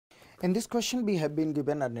In this question we have been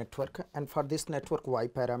given a network, and for this network y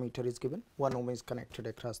parameter is given, 1 ohm is connected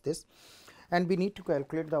across this, and we need to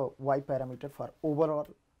calculate the y parameter for overall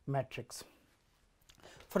matrix.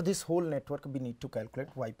 For this whole network we need to calculate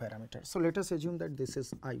y parameter. So let us assume that this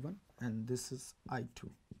is I1 and this is I2.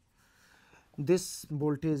 This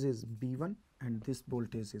voltage is B1 and this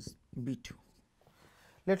voltage is B2.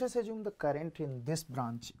 Let us assume the current in this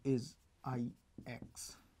branch is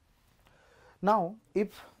Ix. Now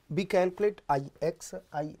if we calculate Ix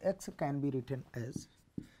can be written as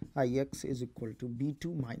Ix is equal to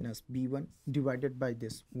B2 minus B1 divided by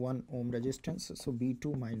this 1 ohm resistance. So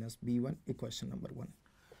B2 minus B1, equation number 1.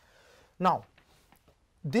 Now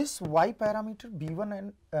this y parameter B1,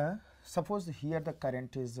 and suppose here the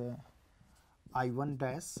current is I1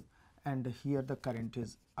 dash and here the current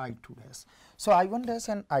is I2 dash. So I1 dash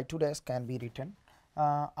and I2 dash can be written.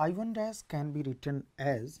 I1 dash can be written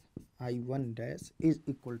as I1 dash is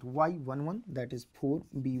equal to y11, that is 4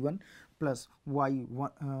 B1 plus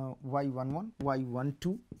y11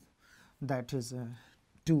 y12, that is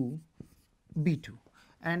 2 B2,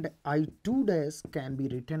 and I2 dash can be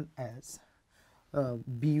written as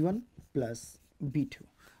B1 plus B2.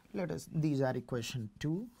 These are equation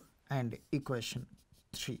 2 and equation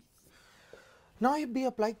 3. Now if we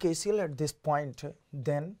apply KCL at this point,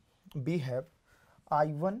 then we have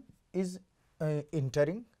I1 is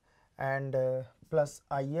entering and plus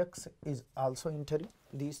Ix is also entering,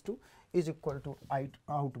 these two is equal to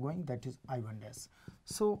outgoing, that is I1 dash.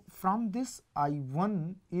 So from this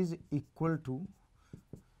I1 is equal to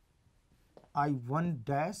I1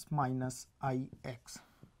 dash minus Ix.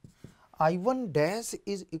 I1 dash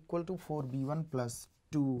is equal to 4 B1 plus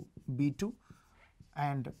 2 B2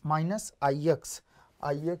 and minus Ix.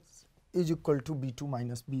 Ix is equal to B2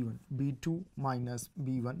 minus B1. B2 minus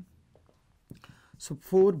B1. So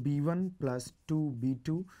 4 B1 plus 2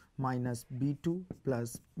 B2 minus B2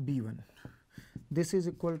 plus B1. This is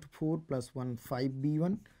equal to 4 plus 1 5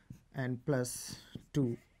 B1 and plus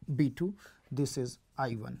 2 B2. This is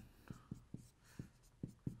I1.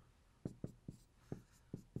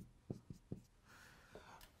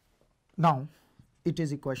 Now it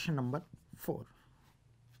is equation number 4.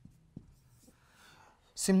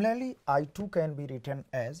 Similarly, I2 can be written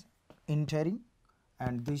as entering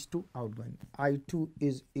and these two outgoing. I2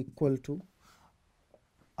 is equal to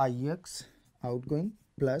Ix outgoing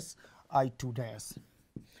plus I2 dash,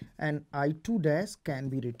 and I2 dash can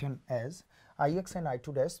be written as Ix and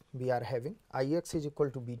I2 dash we are having. Ix is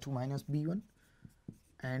equal to B2 minus B1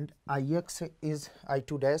 and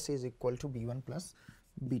I2 dash is equal to B1 plus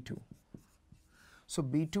B2. So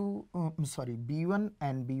B1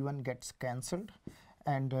 and B1 gets cancelled,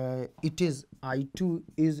 and it is I2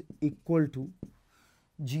 is equal to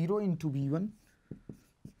 0 into B1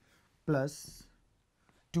 plus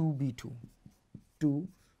 2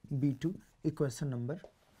 B2, equation number.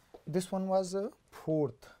 This one was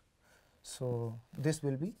fourth, so this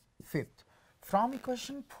will be fifth. From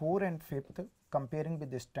equation 4 and 5th, comparing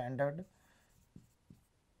with the standard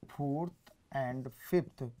fourth and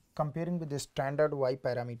 5th, comparing with the standard y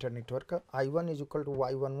parameter network, I1 is equal to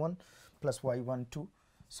y11 plus y12.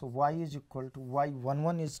 So y is equal to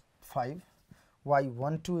y11 is 5,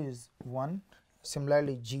 y12 is 1,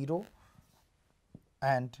 similarly 0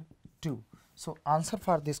 and 2. So answer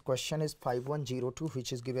for this question is 5102,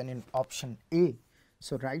 which is given in option A.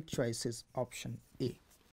 So right choice is option A.